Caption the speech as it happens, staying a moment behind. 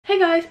Hey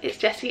guys, it's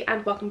Jessie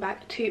and welcome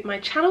back to my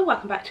channel.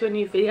 Welcome back to a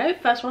new video.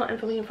 First one I'm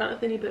filming in front of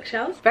the new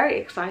bookshelves. Very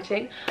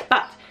exciting.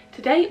 But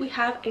today we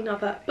have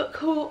another book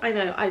haul. I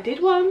know I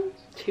did one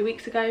 2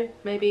 weeks ago,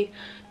 maybe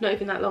not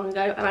even that long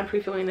ago, and I'm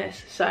pre-filming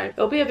this, so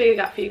it'll be a bigger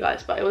gap for you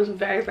guys, but it was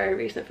very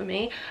recent for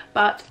me.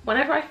 But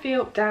whenever I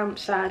feel damn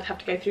sad, have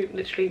to go through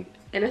literally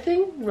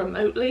anything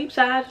remotely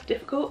sad,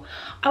 difficult,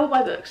 I will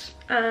buy books,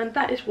 and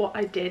that is what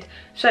I did.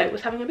 So I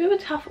was having a bit of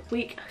a tough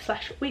week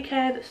slash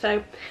weekend,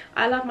 so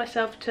I allowed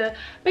myself to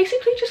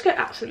basically just go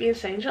absolutely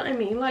insane. Do you know what I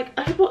mean? Like,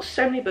 I bought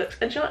so many books,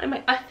 and do you know what I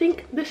mean? I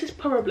think this is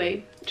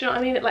probably, do you know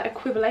what I mean, it like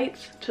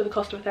equivalates to the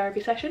cost of a therapy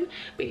session,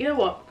 but you know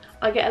what,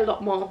 I get a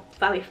lot more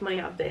value for money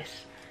out of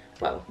this.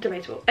 Well,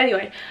 debatable.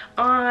 Anyway,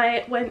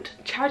 I went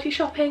charity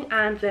shopping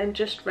and then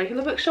just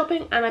regular book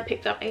shopping, and I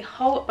picked up a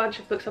whole bunch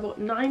of books. I bought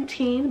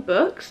 19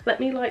 books. Let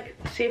me like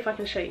see if I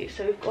can show you.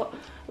 So we've got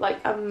like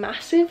a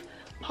massive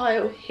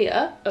pile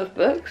here of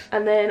books,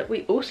 and then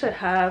we also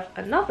have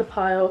another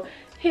pile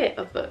here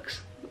of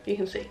books. You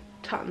can see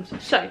tons.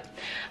 So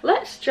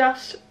let's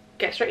just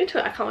get straight into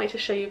it. I can't wait to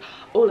show you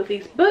all of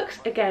these books.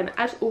 Again,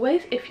 as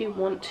always, if you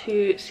want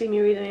to see me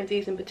read any of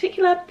these in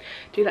particular,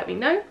 do let me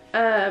know,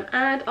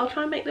 and I'll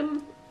try and make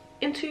them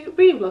into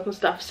reading vlogs and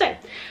stuff. So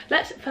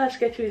let's first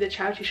go through the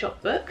charity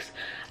shop books.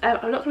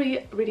 I'm not going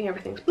to be reading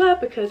everything's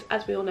blurb because,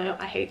 as we all know,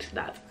 I hate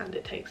that and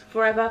it takes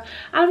forever,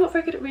 and I'm not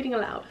very good at reading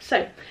aloud.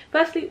 So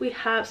firstly, we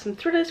have some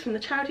thrillers from the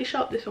charity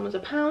shop. This one was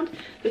 £1.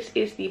 This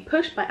is The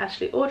Push by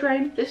Ashley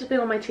Audrain. This has been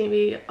on my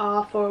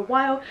TBR for a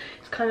while.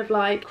 It's kind of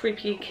like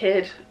creepy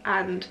kid,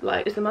 and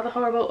like, is the mother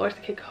horrible or is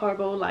the kid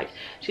horrible? Like,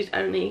 she's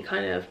only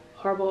kind of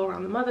horrible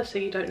around the mother, so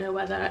you don't know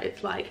whether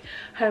it's like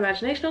her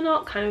imagination or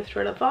not, kind of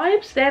thriller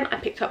vibes. Then I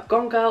picked up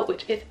Gone Girl,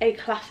 which is a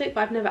classic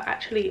but I've never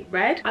actually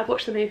read. I've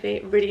watched the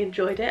movie, really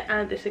enjoyed it,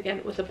 and this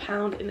again was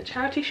 £1 in the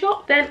charity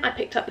shop. Then I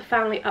picked up The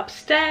Family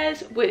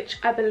Upstairs, which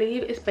I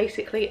believe is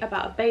basically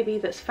about a baby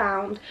that's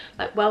found,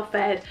 like well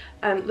fed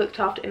and looked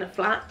after in a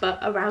flat, but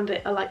around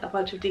it are like a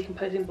bunch of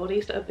decomposing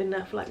bodies that have been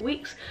there for like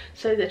weeks,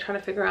 so they're trying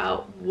to figure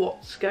out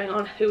what's going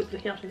on, who's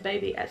looking after the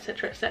baby,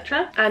 etc,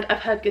 etc. And I've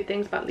heard good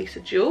things about Lisa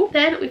Jewell.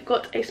 Then we've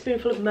got A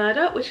Spoonful of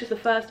Murder, which is the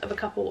first of a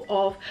couple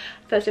of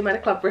Thursday Murder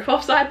Club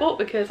riff-offs I bought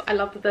because I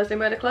love the Thursday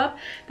Murder Club.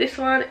 This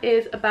one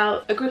is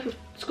about a group of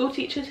school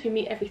teachers who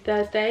meet every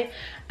Thursday,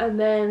 and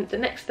then the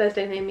next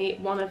Thursday they meet,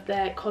 one of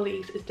their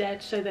colleagues is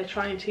dead, so they're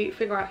trying to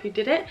figure out who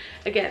did it.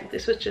 Again,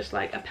 this was just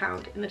like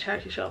 £1 in the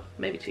charity shop,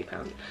 maybe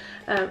 £2.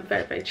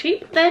 Very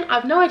cheap. Then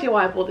I've no idea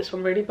why I bought this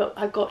one really, but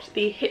I got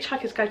The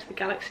Hitchhiker's Guide to the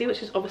Galaxy,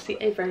 which is obviously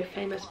a very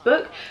famous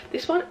book.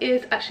 This one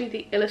is actually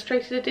the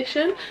illustrated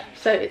edition,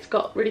 so it's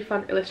got really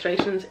fun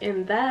illustrations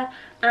in there,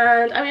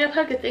 and I mean, I've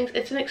heard good things.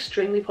 It's an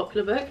extremely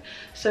popular book,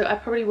 so I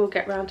probably will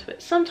get around to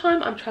it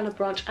sometime. I'm trying to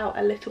branch out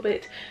a little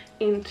bit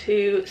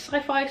into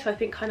sci-fi, so I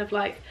think kind of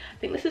like, I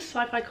think this is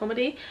sci-fi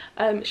comedy,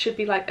 should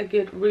be like a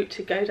good route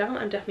to go down.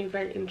 I'm definitely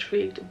very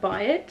intrigued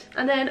by it.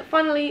 And then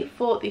finally,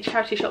 for the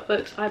charity shop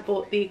books, I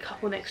bought The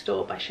Couple Next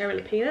Door by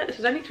Sherry Lapina. This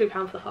was only £3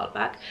 for the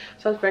hardback,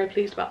 so I was very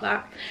pleased about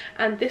that.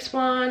 And this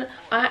one,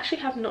 I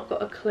actually have not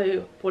got a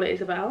clue what it is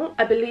about.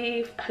 I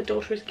believe her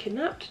daughter is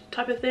kidnapped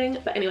type of thing,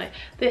 but anyway,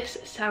 this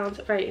sounds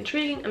very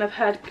intriguing, and I've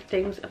heard good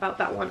things about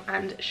that one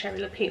and Sherry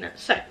Lapina.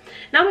 So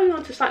now moving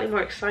on to slightly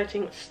more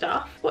exciting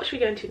stuff. What should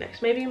we go into next?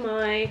 Maybe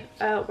my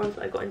ones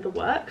that I got in the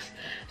works.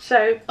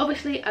 So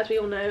obviously, as we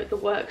all know, the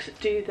works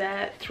do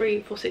their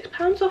 £3 for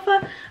 £6 offer,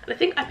 and I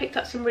think I picked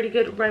up some really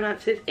good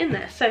romances in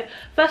there. So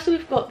firstly,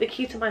 we've got The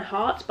Key to My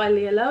Heart by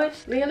Leah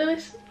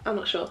Lewis. I'm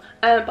not sure,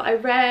 but I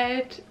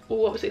read,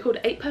 what was it called,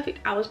 8 Perfect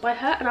Hours by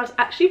her, and I was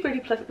actually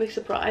really pleasantly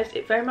surprised.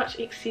 It very much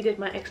exceeded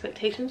my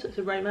expectations as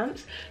a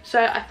romance,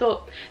 so I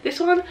thought this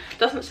one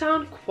doesn't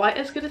sound quite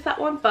as good as that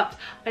one, but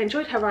I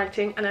enjoyed her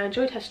writing and I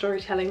enjoyed her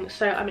storytelling,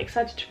 so I'm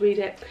excited to read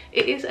it.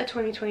 It is a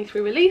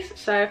 2023 release,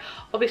 so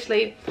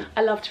obviously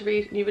I love to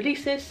read new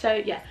releases, so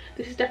yeah,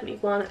 this is definitely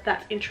one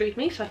that intrigued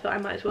me, so I thought I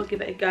might as well give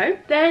it a go.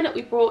 Then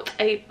we brought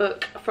a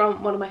book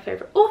from one of my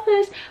favourite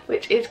authors,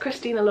 which is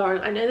Christina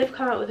Lauren. I know they've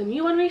come out with a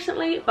new one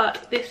recently,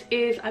 but this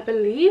is, I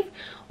believe,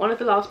 one of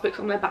the last books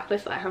on their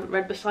backlist that I haven't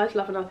read besides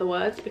Love and Other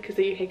Words, because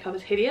the UK cover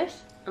is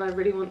hideous and I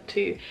really want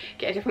to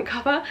get a different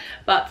cover,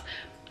 but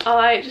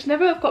I just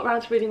never got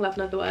around to reading Love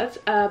and Other Words,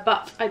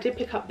 but I did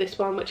pick up this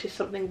one, which is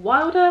something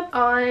wilder.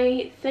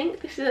 I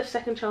think this is a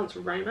second chance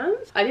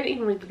romance. I didn't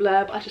even read the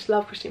blurb, I just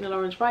love Christina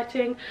Lauren's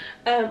writing.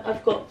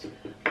 I've got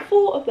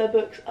 4 of their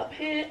books up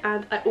here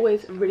and I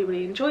always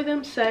really enjoy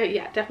them, so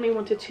yeah, definitely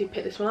wanted to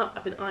pick this one up.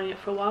 I've been eyeing it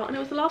for a while and it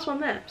was the last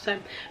one there, so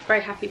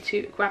very happy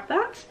to grab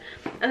that.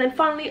 And then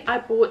finally I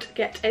bought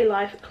Get a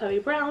Life Chloe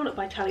Brown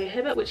by Talia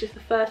Hibbert, which is the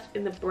first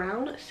in the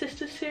Brown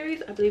Sisters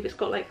series. I believe it's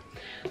got like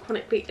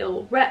chronically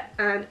ill rep,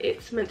 and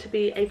it's meant to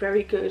be a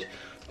very good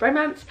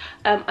romance.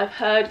 I've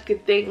heard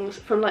good things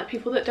from like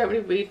people that don't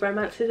really read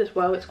romances as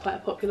well. It's quite a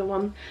popular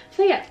one,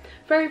 so yeah,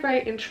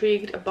 very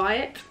intrigued by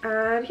it,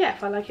 and yeah,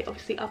 if I like it,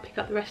 obviously I'll pick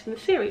up the rest in the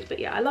series. But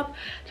yeah, I love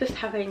just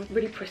having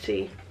really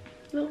pretty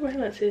little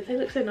romances, they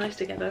look so nice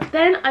together.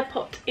 Then I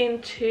popped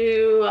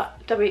into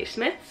WH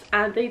Smith's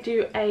and they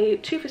do a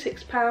 2 for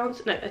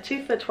 £6, no, a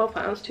 2 for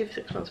 £12, 2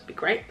 for £6 would be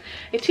great,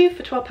 a 2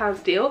 for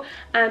 £12 deal,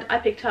 and I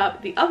picked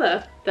up the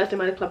other Thursday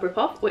Murder Club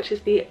ripoff, which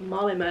is the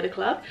Marlow Murder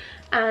Club,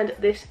 and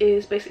this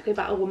is basically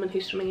about a woman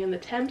who's swimming in the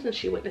Thames and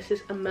she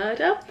witnesses a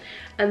murder,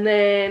 and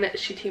then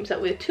she teams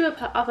up with 2 of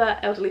her other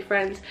elderly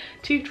friends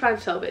to try and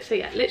solve it. So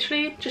yeah,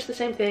 literally just the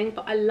same thing,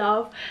 but I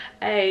love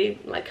a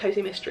like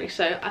cozy mystery,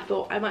 so I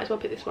thought I might as well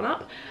pick this one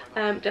up.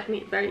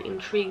 Definitely very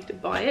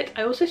intrigued by it.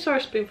 I also saw A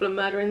Spoonful of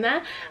Murder in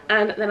there,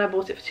 and then I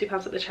bought it for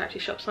 £2 at the charity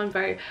shop, so I'm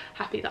very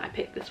happy that I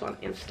picked this one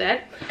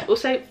instead.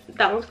 Also,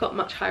 that one's got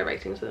much higher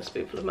ratings than A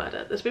Spoonful of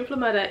Murder. The Spoonful of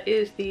Murder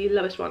is the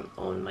lowest one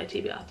on my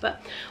TBR,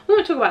 but we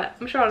won't talk about it.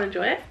 I'm sure I'll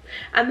enjoy it.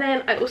 And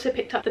then I also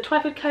picked up The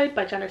Twyford Code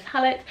by Janice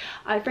Hallett.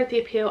 I've read The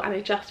Appeal and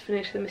I just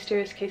finished The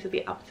Mysterious Case of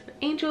the Alberton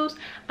Angels,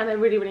 and I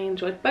really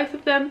enjoyed both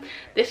of them.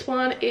 This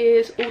one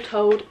is all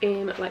told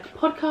in like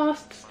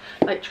podcasts,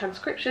 like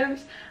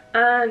transcriptions,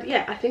 and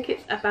yeah, I think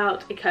it's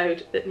about a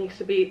code that needs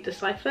to be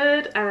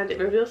deciphered and it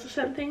reveals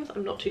certain things.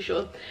 I'm not too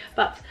sure,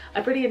 but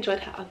I've really enjoyed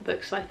her other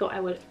books, so I thought I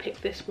would pick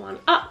this one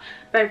up.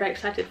 Very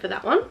excited for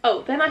that one.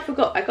 Oh, then I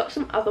forgot, I got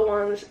some other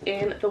ones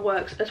in the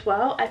works as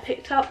well. I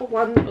picked up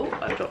one, oh,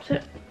 I dropped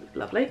it.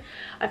 Lovely.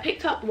 I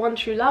picked up One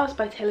True Loves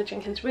by Taylor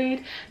Jenkins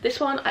Reid. This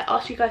one I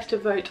asked you guys to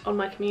vote on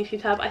my community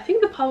tab. I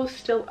think the poll's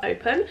still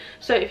open,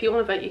 so if you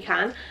want to vote you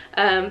can,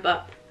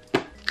 but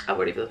I've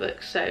already bought the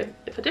book, so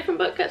if a different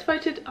book gets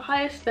voted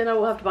highest, then I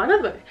will have to buy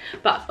another book.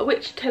 But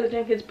which Taylor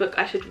Jenkins book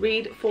I should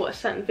read for a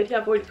certain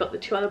video, I've already got the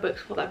 2 other books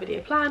for that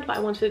video planned, but I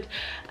wanted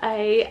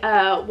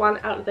a one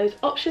out of those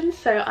options,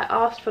 so I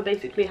asked for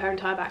basically her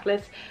entire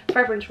backlist: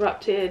 Forever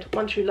Interrupted,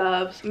 One True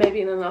Loves,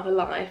 Maybe in Another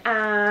Life,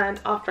 and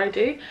After I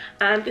Do,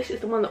 and this is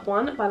the one that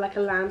won by like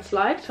a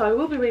landslide, so I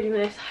will be reading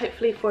this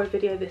hopefully for a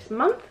video this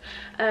month.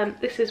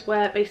 This is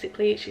where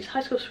basically she's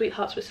high school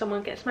sweethearts with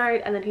someone, gets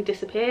married, and then he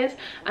disappears,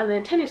 and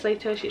then 10 years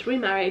later she's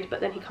remarried,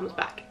 but then he comes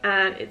back,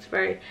 and it's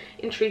very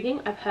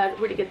intriguing. I've heard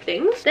really good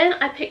things. Then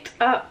I picked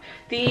up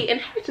the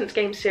Inheritance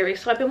Game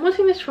series. So I've been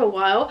wanting this for a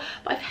while,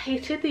 but I've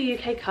hated the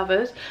UK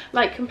covers,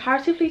 like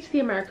comparatively to the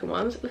American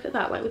ones. Look at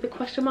that, like with the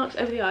question marks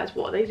over the eyes,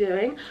 what are they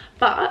doing?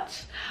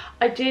 But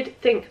I did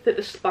think that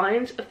the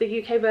spines of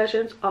the UK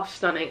versions are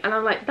stunning, and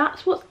I'm like,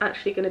 that's what's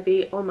actually going to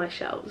be on my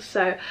shelves.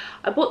 So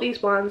I bought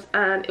these ones,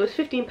 and it was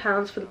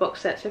 £15 for the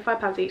box set, so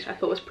 £5 each. I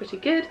thought was pretty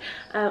good.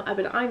 I've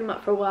been eyeing them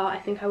up for a while. I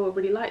think I will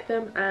really like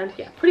them, and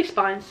yeah, pretty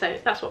spines, so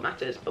that's what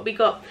matters. But we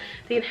got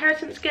the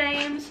Inheritance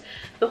Games,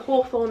 the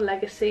Hawthorne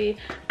Legacy,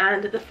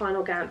 and the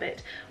Final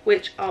Gambit,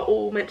 which are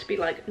all meant to be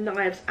like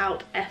Knives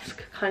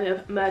Out-esque kind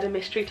of murder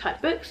mystery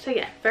type books. So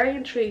yeah, very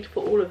intrigued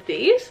for all of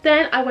these.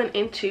 Then I went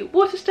into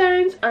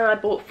Waterstones and I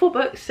bought 4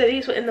 books, so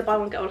these were in the buy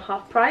one get one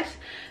half price.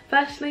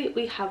 Firstly,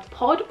 we have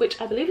Pod,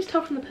 which I believe is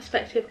told from the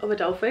perspective of a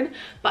dolphin,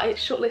 but it's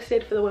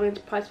shortlisted for the Women's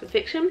Prize for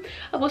Fiction.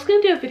 I was going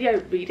to do a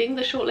video reading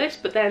the shortlist,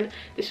 but then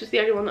this was the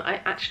only one that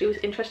I actually was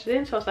interested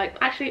in, so I was like,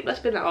 actually, let's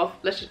spin that off,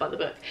 let's just buy the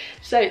book.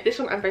 So this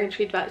one I'm very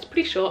intrigued about. It's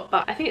pretty short,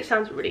 but I think it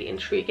sounds really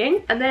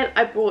intriguing. And then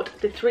I bought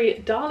The Three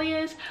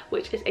Dahlias,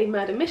 which is a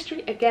murder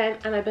mystery again,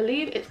 and I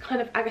believe it's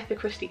kind of Agatha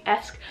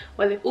Christie-esque,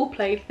 where they've all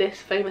played this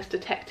famous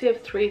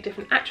detective, 3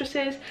 different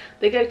actresses.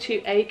 They go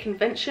to a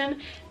convention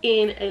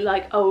in a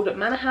like old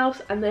manor house,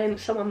 and then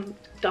someone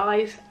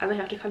dies and they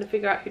have to kind of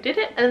figure out who did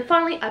it. And then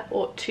finally I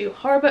bought 2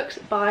 horror books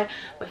by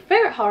my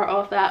favourite horror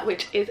author,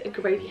 which is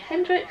Grady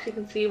Hendrix. You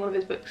can see one of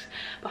his books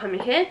behind me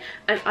here.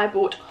 And I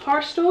bought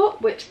Horror Store,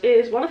 which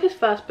is one of his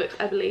first books,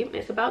 I believe.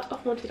 It's about a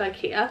haunted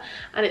IKEA,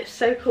 and it's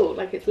so cool.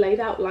 Like, it's laid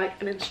out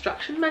like an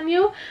instruction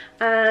manual,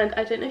 and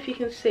I don't know if you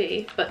can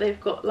see, but they've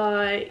got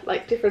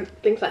like different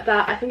things like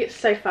that. I think it's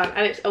so fun,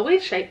 and it's a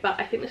weird shape, but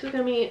I think this is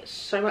going to be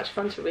so much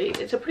fun to read.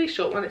 It's a pretty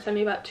short one. It's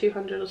only about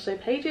 200 or so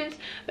pages,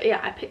 but yeah,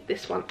 I picked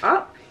this one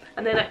up.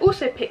 And then I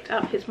also picked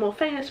up his more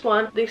famous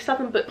one, The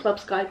Southern Book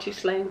Club's Guide to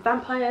Slaying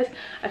Vampires.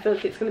 I feel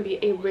like it's going to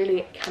be a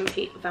really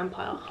campy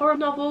vampire horror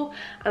novel,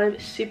 and I'm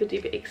super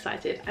duper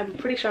excited. I'm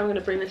pretty sure I'm going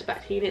to bring this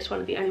back to uni. It's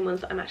one of the only ones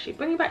that I'm actually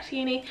bringing back to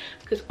uni,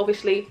 because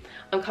obviously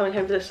I'm coming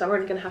home for the summer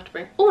and I'm going to have to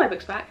bring all my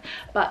books back.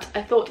 But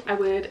I thought I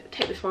would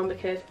take this one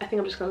because I think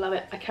I'm just going to love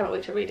it. I cannot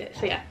wait to read it.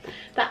 So yeah,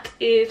 that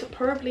is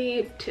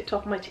probably tip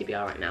top of my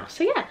TBR right now.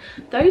 So yeah,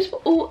 those were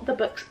all the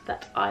books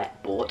that I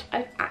bought.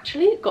 I've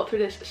actually got through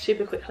this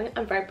super quickly.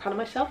 I'm very proud of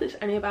myself. It's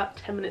only about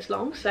 10 minutes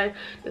long, so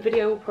the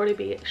video will probably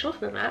be shorter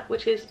than that,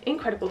 which is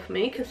incredible for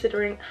me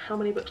considering how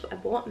many books that I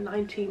bought.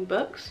 19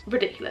 books.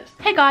 Ridiculous.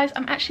 Hey guys,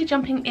 I'm actually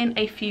jumping in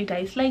a few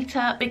days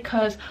later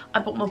because I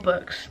bought more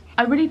books.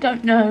 I really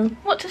don't know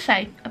what to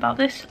say about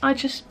this. I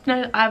just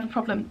know that I have a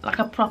problem, like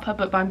a proper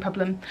book buying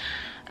problem.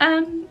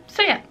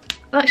 So yeah,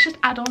 let's just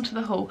add on to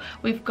the haul.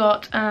 We've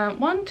got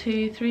 1,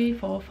 2, 3,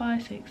 4,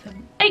 5, 6,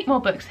 7, 8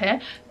 more books here.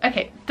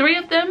 Okay, 3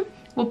 of them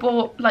were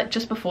bought like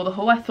just before the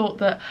haul. I thought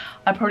that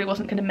I probably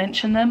wasn't going to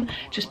mention them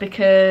just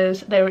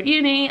because they were at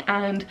uni,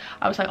 and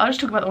I was like, I'll just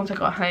talk about the ones I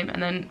got home,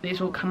 and then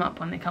these will come up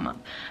when they come up.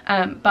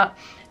 But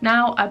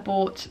now I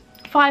bought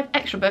 5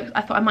 extra books,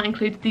 I thought I might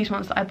include these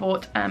ones that I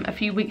bought a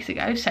few weeks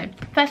ago. So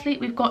firstly,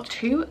 we've got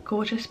 2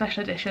 gorgeous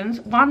special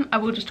editions. One I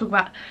will just talk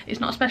about, it's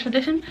not a special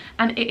edition,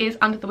 and it is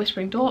Under the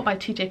Whispering Door by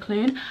TJ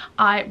Klune.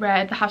 I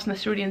read The House in the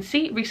Cerulean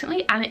Sea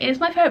recently, and it is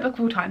my favourite book of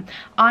all time.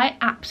 I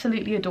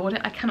absolutely adored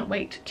it. I cannot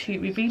wait to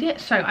reread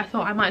it, so I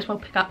thought I might as well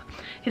pick up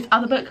his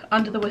other book,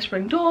 Under the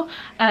Whispering Door.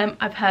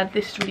 I've heard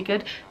this is really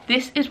good.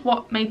 This is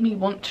what made me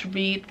want to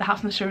read The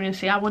House in the Cerulean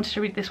Sea. I wanted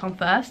to read this one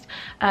first,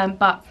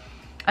 but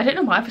I don't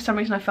know why, for some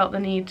reason I felt the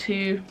need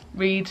to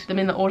read them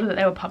in the order that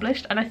they were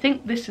published, and I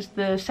think this is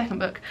the second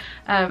book.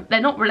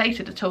 They're not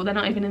related at all, they're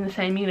not even in the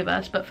same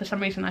universe, but for some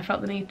reason I felt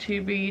the need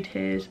to read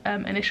his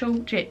initial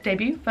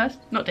debut first,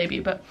 not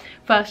debut, but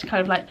first kind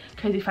of like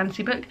cozy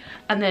fantasy book,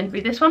 and then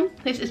read this one.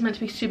 This is meant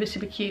to be super,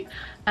 super cute,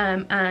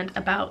 and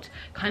about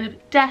kind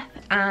of death,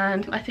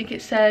 and I think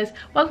it says,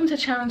 "Welcome to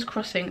Charon's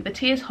Crossing. The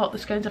tea is hot, the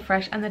scones are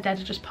fresh, and the dead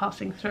are just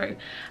passing through."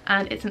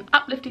 And it's an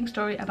uplifting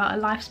story about a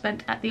life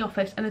spent at the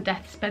office and a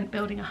death spent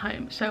building a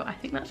home. So I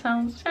think that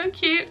sounds so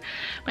cute.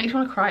 Makes me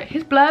want to cry.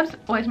 His blurbs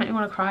always make me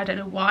want to cry, I don't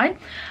know why.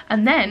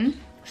 And then,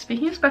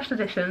 speaking of special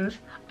editions,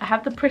 I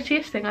have the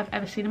prettiest thing I've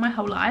ever seen in my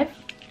whole life.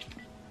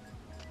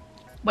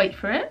 Wait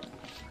for it.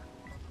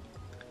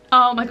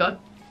 Oh my god.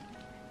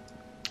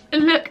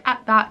 Look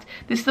at that.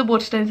 This is the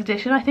Waterstones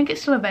edition. I think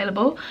it's still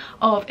available,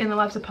 of In the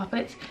Lives of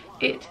Puppets.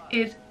 It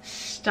is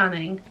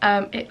stunning.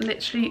 It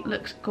literally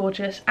looks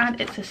gorgeous, and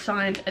it's a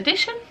signed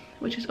edition,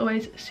 which is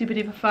always super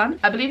duper fun.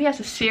 I believe he has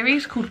a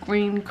series called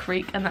Green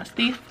Creek, and that's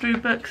these 3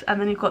 books,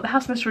 and then you've got The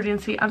House in the Cerulean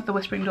Sea, Under the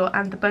Whispering Door,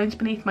 and The Bones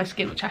Beneath My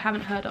Skin, which I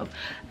haven't heard of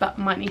but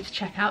might need to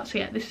check out. So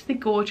yeah, this is the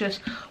gorgeous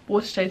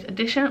Waterstones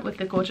edition with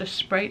the gorgeous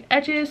sprayed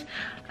edges,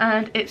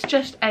 and it's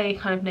just a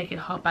kind of naked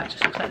hardback,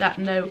 just looks like that,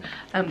 no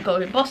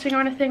gold embossing or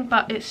anything,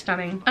 but it's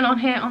stunning. And on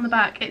here on the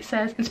back it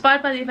says,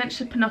 "Inspired by the adventures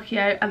of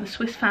Pinocchio and the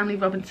Swiss Family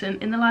Robinson,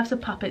 In the Lives of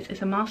Puppets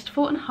is a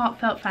masterful and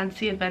heartfelt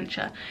fantasy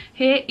adventure.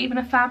 Here, even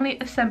a family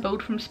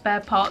assembled from spare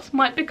parts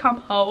might become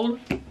whole."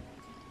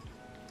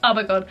 Oh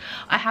my god,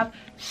 I have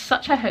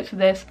such high hopes for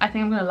this. I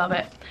think I'm gonna love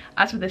it.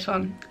 As with this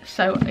one,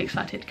 so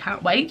excited,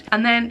 can't wait.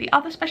 And then the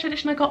other special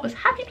edition I got was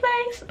Happy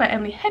Place by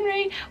Emily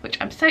Henry, which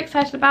I'm so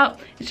excited about.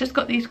 It's just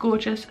got these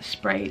gorgeous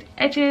sprayed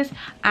edges,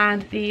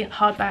 and the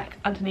hardback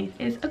underneath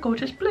is a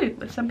gorgeous blue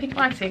with some pink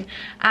writing.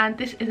 And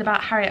this is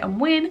about Harriet and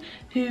Wynne,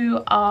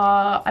 who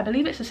are, I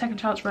believe it's a second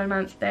chance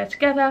romance. They're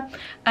together,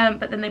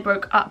 but then they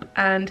broke up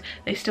and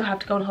they still have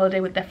to go on holiday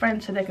with their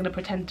friends, so they're going to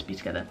pretend to be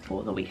together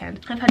for the weekend.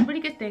 I've had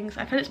really good things.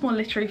 I've heard it's more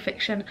literary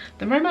fiction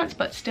than romance,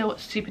 but still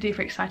super duper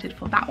excited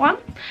for that one.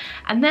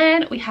 And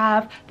then we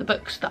have the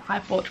books that I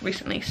bought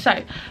recently.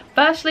 So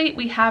firstly,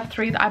 we have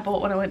 3 that I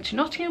bought when I went to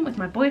Nottingham with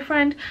my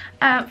boyfriend.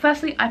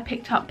 Firstly, I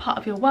picked up Part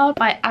of Your World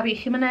by Abby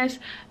Jimenez,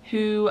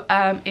 who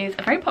is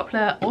a very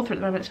popular author at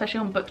the moment, especially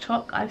on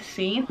BookTok. I've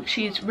seen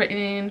she's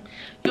written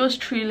Yours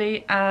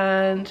Truly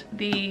and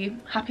The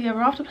Happy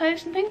Ever After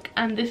Place, I think,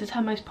 and this is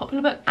her most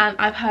popular book, and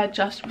I've heard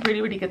just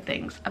really, really good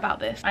things about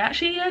this. I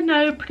actually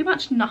know pretty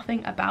much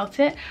nothing about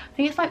it. I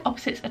think it's like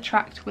opposites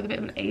attract with a bit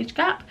of an age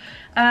gap,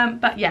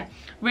 but yeah,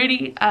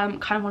 really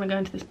kind of want to go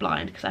into this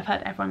blind because I've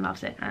heard everyone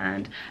loves it,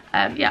 and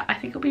yeah, I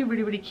think it'll be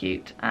really, really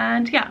cute,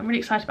 and yeah, I'm really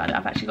excited about it.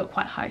 I've actually got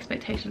quite high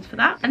expectations for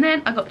that. And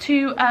then I got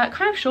 2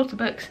 kind of shorter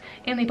books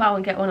in the buy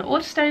one get one at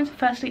Waterstones.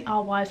 Firstly,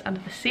 Our Wives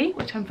Under the Sea,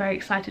 which I'm very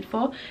excited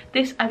for.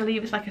 This, I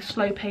believe, is like a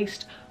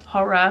slow-paced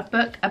horror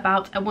book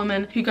about a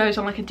woman who goes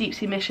on like a deep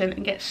sea mission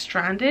and gets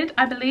stranded,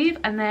 I believe,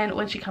 and then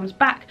when she comes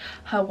back,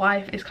 her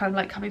wife is kind of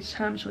like coming to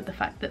terms with the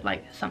fact that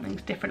like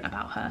something's different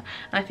about her,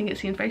 and I think it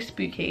seems very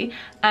spooky.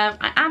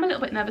 I am a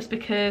little bit nervous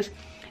because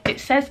it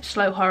says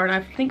slow horror, and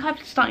I think I'm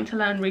starting to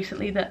learn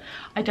recently that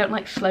I don't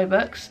like slow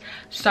books,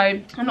 so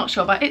I'm not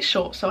sure, but it's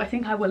short, so I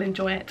think I will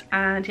enjoy it,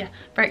 and yeah,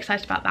 very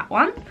excited about that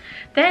one.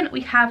 Then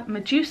we have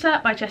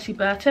Medusa by Jessie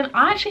Burton.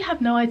 I actually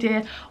have no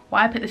idea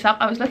why I put this up.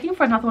 I was looking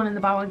for another one in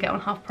the buy one get one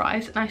half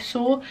price, and I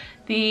saw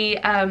the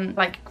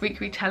like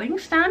Greek retelling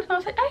stand, and I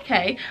was like,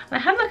 okay, and I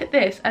had a look at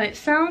this, and it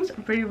sounds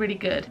really, really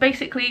good.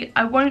 Basically,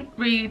 I won't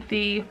read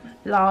the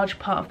large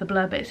part of the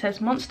blurb, but it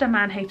says, "Monster,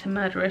 man-hater,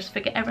 murderess,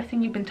 forget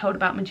everything you've been told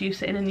about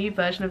Medusa in a new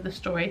version of the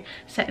story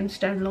set in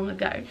stone long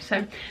ago."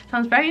 So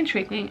sounds very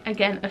intriguing.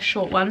 Again, a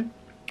short one.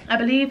 I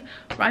believe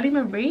Riley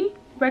Marie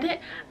read it,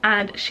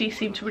 and she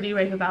seemed to really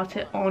rave about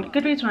it on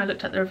Goodreads when I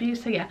looked at the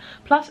reviews. So yeah,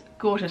 plus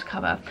gorgeous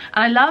cover,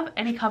 and I love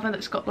any cover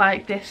that's got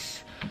like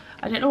this,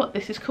 I don't know what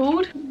this is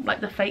called,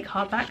 like the fake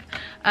hardback,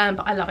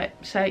 but I love it.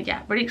 So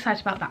yeah, really excited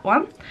about that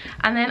one.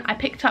 And then I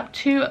picked up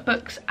 2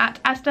 books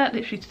at Asda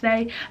literally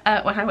today.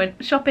 When I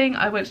went shopping,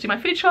 I went to do my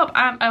food shop,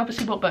 and I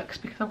obviously bought books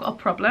because I've got a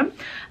problem.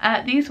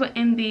 These were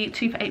in the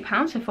 2 for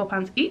 £8, so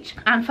 £4 each.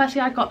 And firstly,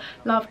 I got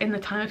Love in the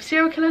Time of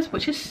Serial Killers,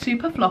 which is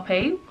super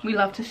floppy. We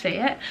love to see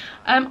it.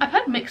 I've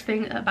heard mixed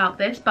things about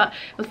this, but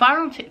it was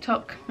viral on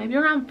TikTok maybe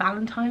around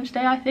Valentine's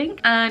Day, I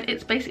think, and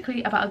it's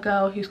basically about a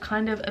girl who's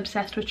kind of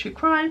obsessed with true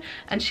crime,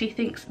 and she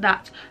thinks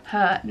that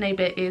her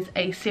neighbour is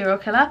a serial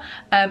killer,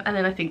 and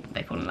then I think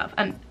they fall in love,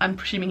 and I'm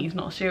presuming he's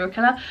not a serial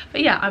killer.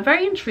 But yeah, I'm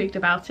very intrigued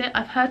about it.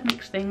 I've heard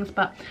mixed things,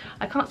 but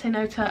I can't say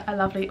no to a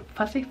lovely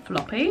fuzzy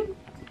floppy.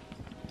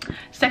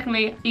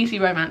 Secondly, easy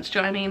romance. Do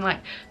you know what I mean?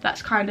 Like,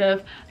 that's kind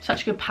of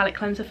such a good palette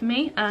cleanser for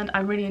me, and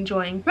I'm really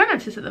enjoying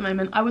romances at the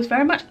moment. I was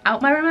very much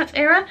out my romance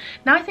era.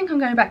 Now I think I'm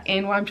going back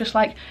in, where I'm just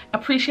like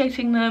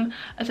appreciating them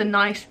as a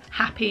nice,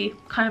 happy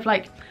kind of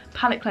like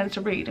palette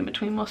cleanser read in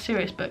between more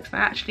serious books,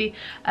 and I actually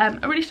are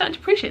really starting to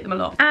appreciate them a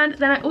lot. And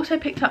then I also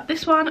picked up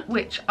this one,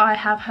 which I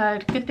have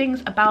heard good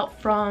things about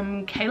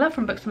from Kayla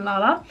from Books and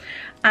Lala,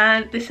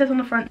 and this says on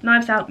the front,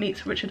 Knives Out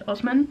meets Richard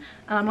Osman,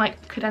 and I'm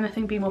like, could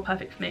anything be more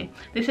perfect for me?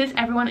 This is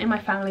everyone in my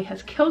family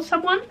has killed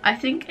someone. I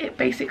think it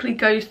basically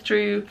goes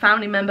through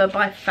family member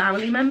by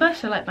family member,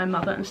 so like my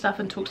mother and stuff,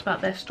 and talks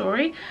about their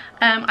story.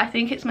 I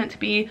think it's meant to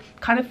be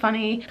kind of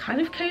funny, kind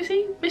of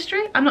cozy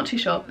mystery. I'm not too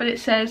sure, but it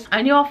says,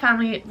 I knew our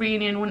family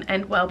reunion wouldn't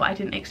end well, but I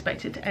didn't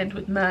expect it to end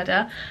with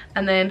murder.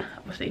 And then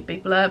obviously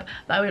big blurb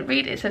that I won't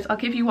read. It says, I'll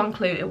give you one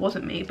clue, it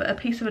wasn't me, but a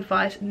piece of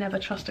advice, never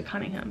trust a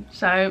Cunningham.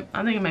 So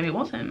I'm thinking maybe it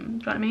was him. Do you know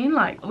what I mean?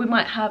 Like, we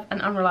might have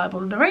an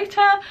unreliable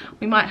narrator,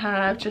 we might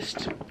have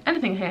just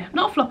anything here.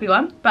 Not a floppy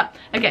one, but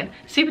again,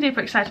 super duper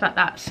excited about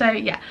that. So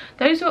yeah,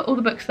 those are all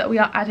the books that we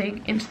are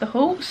adding into the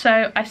haul.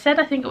 So I said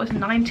I think it was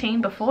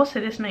 19 before,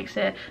 so this makes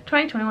it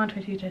 20, 21,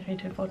 22, 23,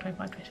 24,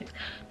 25, 26,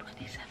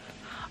 27.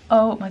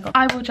 Oh my god.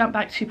 I will jump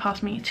back to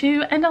Past Me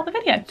to end out the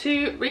video.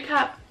 To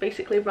recap,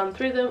 basically run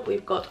through them,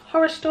 we've got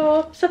Horror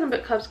Store, Southern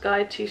Book Club's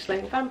Guide to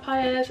Slaying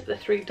Vampires, The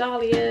Three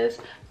Dahlias,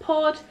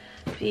 Pod,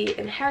 the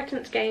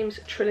Inheritance Games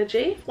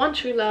trilogy, One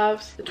True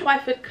Loves, The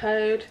Twyford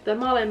Code, The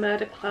Marlowe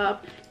Murder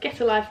Club,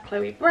 Get a Life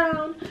Chloe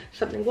Brown,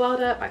 Something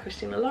Wilder by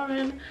Christina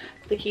Lauren,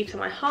 The Key to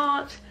My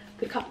Heart,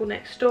 The Couple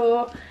Next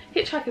Door,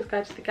 Hitchhiker's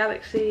Guide to the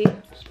Galaxy,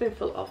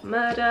 Spoonful of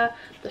Murder,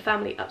 The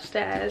Family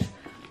Upstairs,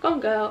 Gone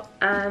Girl,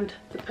 and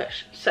The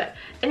Push. So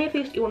any of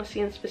these you want to see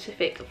in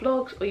specific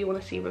vlogs or you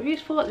want to see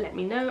reviews for, let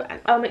me know and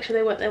I'll make sure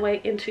they work their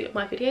way into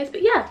my videos.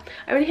 But yeah,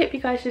 I really hope you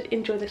guys did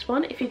enjoy this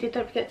one. If you did,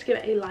 don't forget to give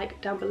it a like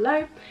down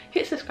below,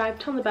 hit subscribe,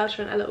 turn the bell to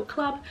join a little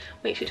club,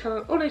 make sure you turn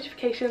on all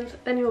notifications,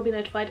 then you will be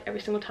notified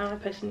every single time I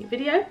post a new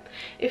video.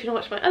 If you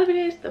want to watch my other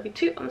videos, there'll be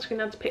 2 on the screen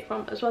now to pick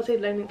from, as well as a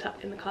loan linked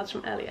up in the cards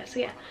from earlier. So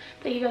yeah,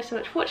 thank you guys so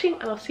much for watching,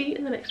 and I'll see you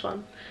in the next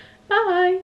one. Bye!